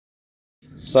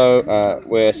So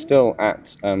we're still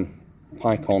at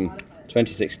PyCon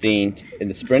 2016 in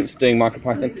the sprints doing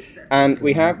MicroPython, and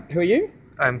we have, who are you?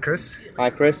 I'm Chris. Hi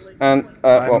Chris, and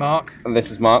I'm Mark. And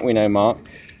this is Mark. We know Mark,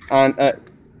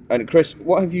 and Chris,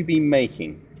 what have you been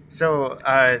making? So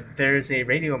there's a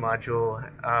radio module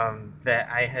that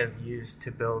I have used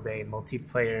to build a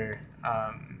multiplayer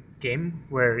game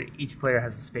where each player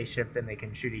has a spaceship and they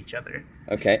can shoot each other.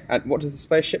 Okay, and what does the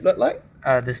spaceship look like?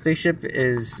 The spaceship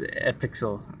is a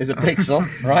pixel. Is a pixel,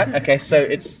 right? Okay, so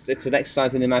it's an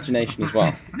exercise in imagination as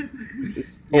well.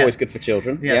 It's always good for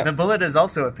children. Yeah, the bullet is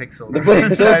also a pixel. The same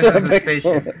bullet is size also as a the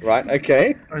pixel. spaceship. Right,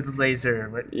 okay. Or the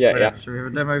laser. Yeah. Should we have a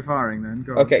demo firing then?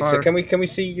 Go Okay, on, so can we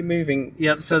see you moving?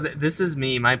 Yep. So this is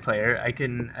me, my player. I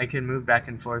can move back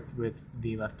and forth with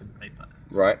the left and right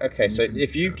buttons. Right. Okay. So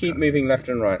if you keep moving left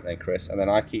and right, then Chris, and then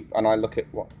I look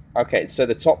at what. Okay. So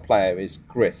the top player is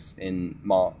Chris in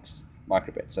Mark's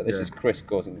microbit. So this is Chris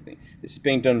causing the thing. This is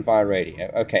being done via radio.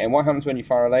 Okay. And what happens when you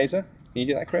fire a laser? Can you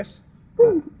do that, Chris?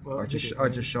 Well, I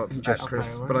just shot at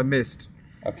Chris, but I missed.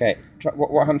 Okay.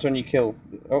 What happens when you kill?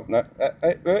 Oh no!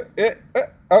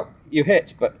 Oh, you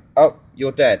hit, but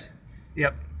you're dead.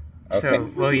 Yep. Okay.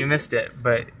 So, well, you missed it,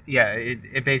 but yeah,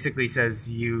 it basically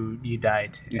says you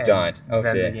died. You died. Oh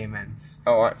then dear. the game ends.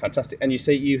 All right, fantastic. And you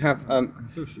say you have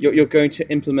you're going to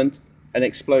implement an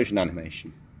explosion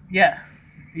animation. Yeah.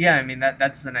 I mean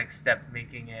that's the next step.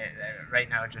 Making it right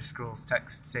now, it just scrolls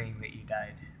text saying that you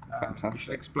died. Fantastic. You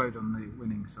should explode on the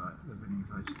winning side. The winning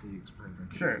side, you see explode.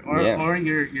 Sure. Or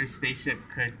your spaceship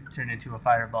could turn into a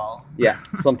fireball. Yeah,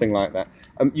 something like that.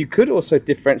 You could also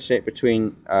differentiate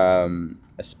between a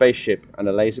spaceship and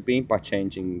a laser beam by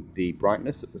changing the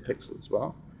brightness of the pixel as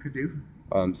well. Could do.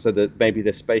 So that maybe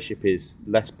the spaceship is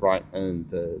less bright and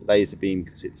the laser beam,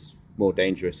 because it's more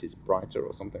dangerous, is brighter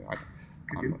or something like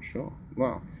that. I'm not sure.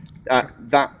 Well,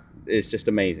 that is just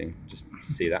amazing, just to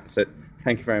see that. So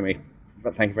thank you very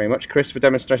much, Chris, for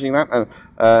demonstrating that, and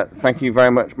thank you very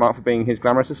much, Mark, for being his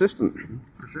glamorous assistant.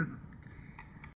 For sure.